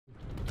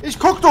Ich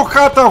guck doch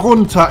gerade da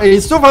runter, ey.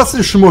 Sowas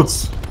ist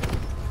Schmutz.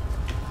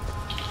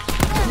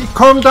 Die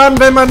kommen dann,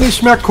 wenn man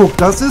nicht mehr guckt.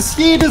 Das ist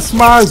jedes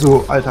Mal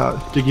so.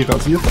 Alter, Digi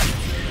rasiert.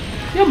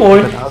 Ja,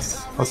 moin.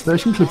 Hast du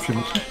echt ein Clip für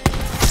mich?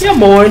 Ja,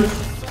 moin.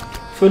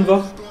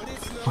 Fünfer.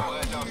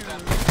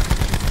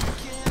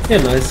 Ja,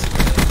 nice.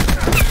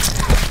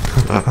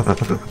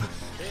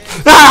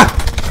 Ah!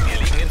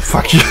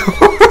 Fuck you.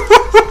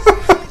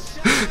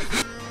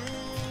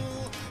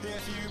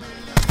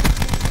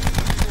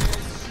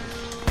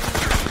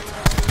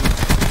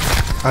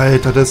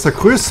 Alter, das ist der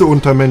größte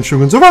Untermensch,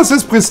 Junge. Sowas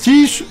ist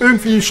Prestige.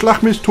 Irgendwie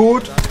schlag mich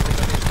tot.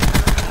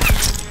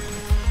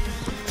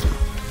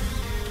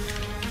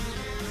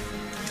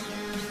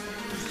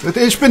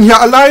 Ich bin hier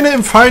alleine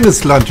im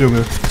Feindesland,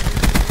 Junge.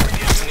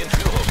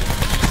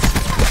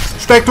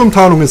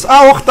 Spektrumtarnung ist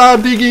auch da,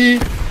 Digi.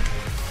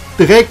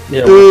 Direkt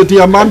ja.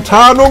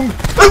 Diamanttarnung.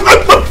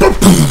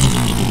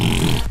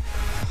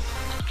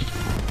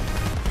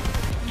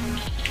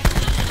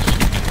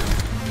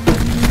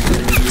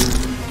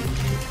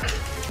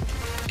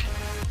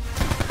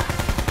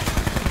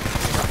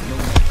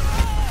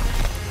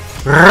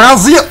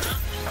 Rasiert!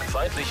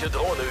 Feindliche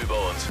Drohne über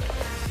uns.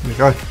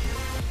 Egal.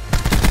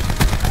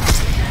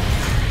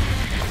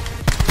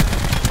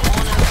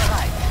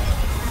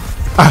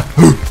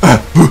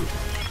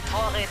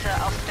 Vorräte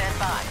auf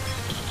Standby.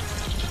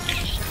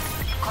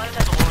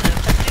 Konterdrohne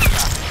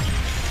verfügbar.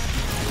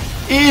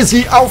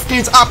 Easy, auf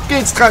geht's, ab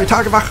geht's, 3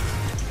 Tage wach.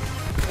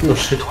 Oh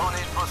shit.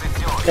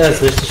 Er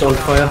ist richtig on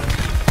fire.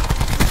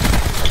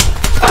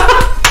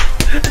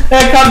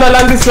 Er kam da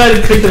lang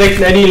geslidet, kriegt direkt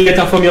einen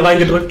Annihilator von mir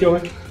reingedrückt,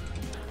 Junge.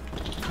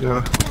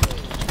 Ja.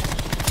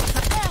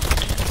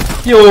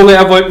 Junge,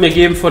 er wollte mir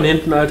geben von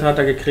hinten, Alter, hat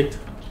er gekriegt.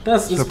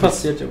 Das ist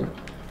passiert, Junge.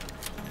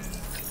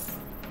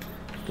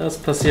 Das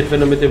passiert, wenn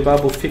du mit dem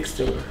Babu fixt,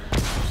 Junge.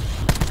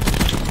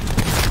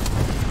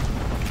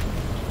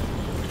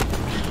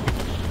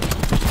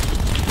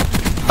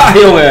 Ah,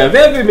 Junge,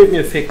 wer will mit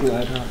mir ficken,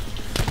 Alter?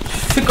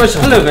 Ich fick euch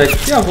alle weg.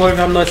 Jawohl,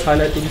 wir haben ein neues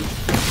Highlight.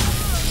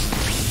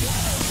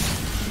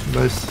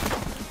 Nice.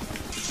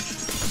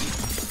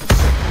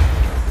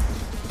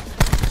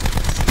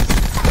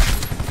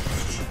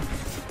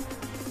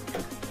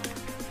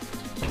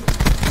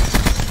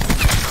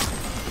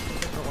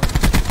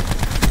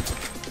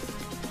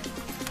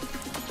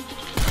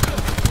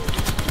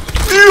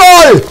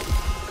 LOL!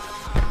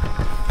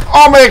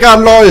 Omega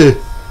LOL!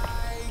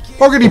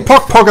 Pogge die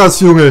Pockpockers,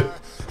 Junge!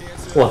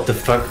 What the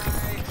fuck?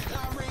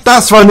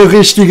 Das war eine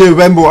richtige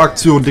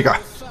Rambo-Aktion, Digga.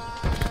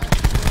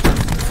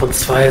 Von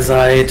 2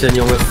 Seiten,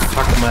 Junge.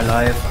 Fuck my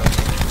life.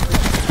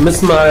 Wir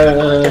müssen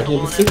mal hier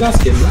ein bisschen Gas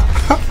geben, ne?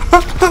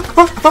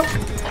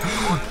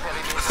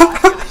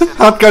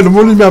 Hat keine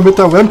Muni mehr mit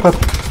der Rampart.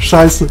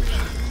 Scheiße.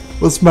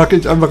 Was mag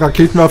ich? Einfach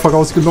Raketenwerfer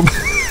rausgenommen.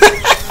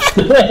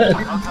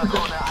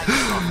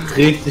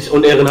 Richtig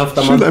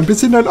unehrenhafter Mann. Schon ein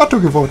bisschen ein Otto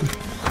geworden.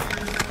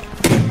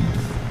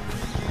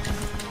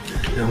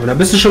 Ja, und da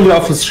bist du schon wieder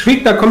auf dem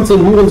Streak, da kommt so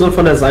ein Hurensohn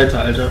von der Seite,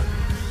 Alter.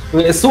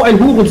 Er ist so ein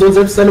Hurensohn,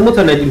 selbst seine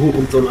Mutter nennt ihn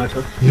Hurensohn, Alter.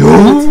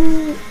 Jo!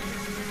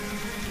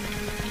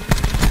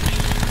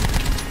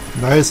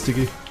 Nice,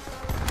 Diggi.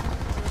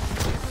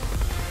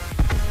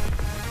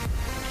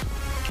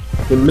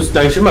 Wir müssten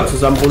eigentlich immer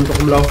zusammen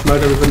rundherum laufen,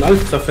 Alter, wir sind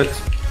alles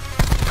zerfetzt.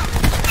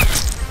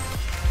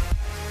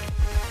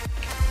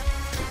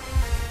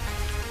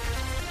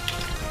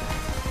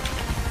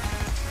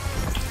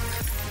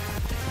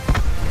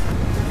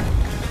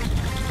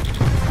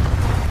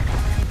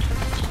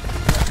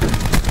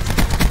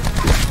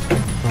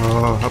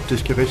 Oh, hab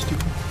dich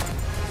gerechtigt.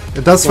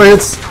 Ja, das war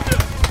jetzt...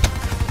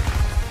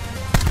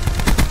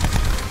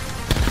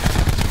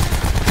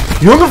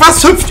 Junge,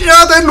 was hüpft ihr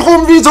denn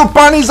rum wie so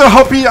Bunny so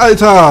Hobby,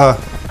 Alter?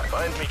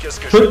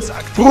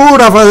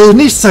 Bruder, war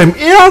nicht sein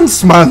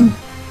Ernst, Mann.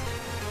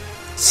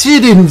 Zieh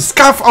den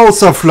Skaff aus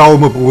der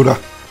Pflaume, Bruder.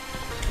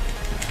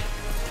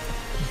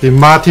 Dem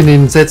Martin,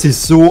 den setze ich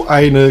so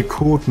eine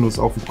Kotnuss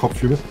auf den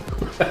Kopf, Junge.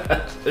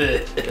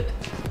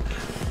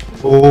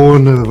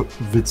 Ohne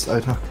Witz,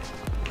 Alter.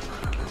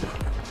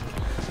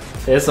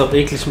 Er ist auch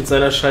eklig mit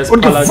seiner scheiß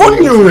Und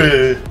gewonnen,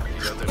 Junge!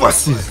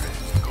 Was ist?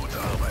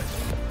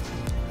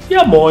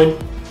 Ja, moin.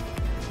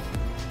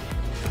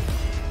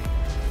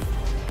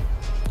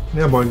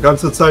 Ja, moin,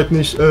 ganze Zeit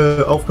nicht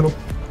aufgenommen.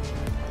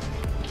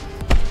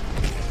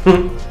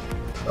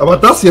 Aber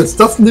das jetzt,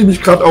 das nehme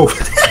ich gerade auf.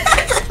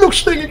 Noch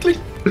schnell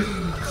geklickt. Ich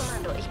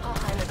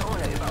brauche eine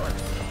Drohne über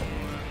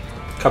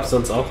uns. Gab's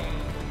sonst auch.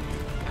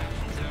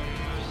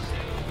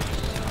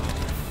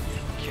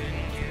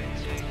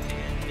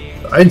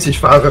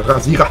 Einzig wahre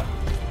Rasierer.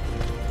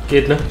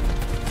 Geht, ne?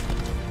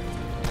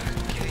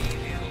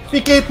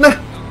 Wie geht, ne?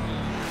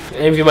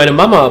 Irgendwie meine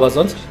Mama, aber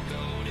sonst?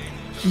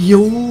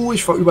 Jo,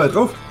 ich war überall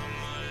drauf.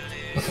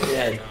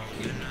 Ja,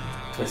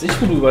 weiß ich,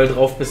 wo du überall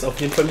drauf bist.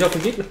 Auf jeden Fall nicht auf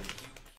dem Gegner.